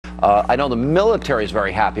I know the military is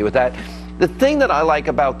very happy with that. The thing that I like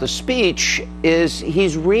about the speech is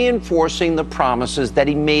he's reinforcing the promises that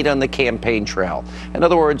he made on the campaign trail. In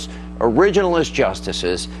other words, originalist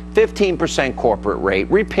justices, 15% corporate rate,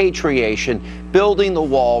 repatriation, building the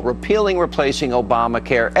wall, repealing, replacing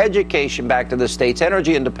Obamacare, education back to the states,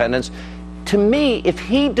 energy independence. To me, if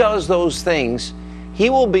he does those things, he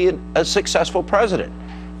will be a successful president,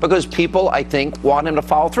 because people, I think, want him to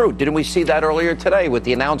follow through. Didn't we see that earlier today with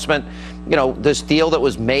the announcement, you know, this deal that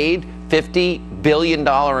was made, $50 billion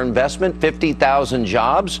investment, 50,000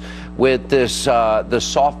 jobs with this the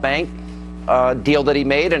SoftBank deal that he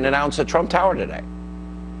made and announced at Trump Tower today?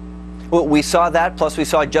 Well, we saw that, plus we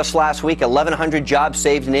saw just last week 1,100 jobs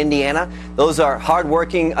saved in Indiana. Those are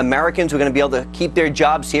hardworking Americans who are going to be able to keep their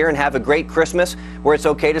jobs here and have a great Christmas, where it's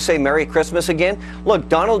okay to say Merry Christmas again. Look,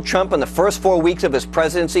 Donald Trump in the first 4 weeks of his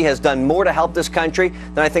presidency has done more to help this country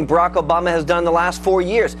than I think Barack Obama has done in the last 4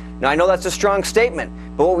 years. Now, I know that's a strong statement,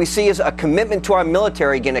 but what we see is a commitment to our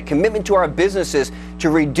military, again, a commitment to our businesses to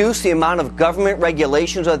reduce the amount of government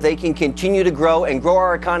regulations so that they can continue to grow and grow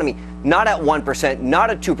our economy. Not at 1%, not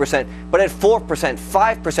at 2%, but at 4%,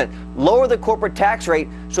 5%. Lower the corporate tax rate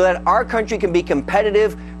so that our country can be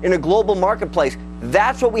competitive in a global marketplace.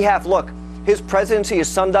 That's what we have. Look, his presidency is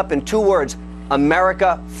summed up in 2 words: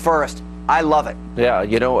 America first. I love it. Yeah,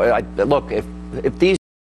 you know, look, if these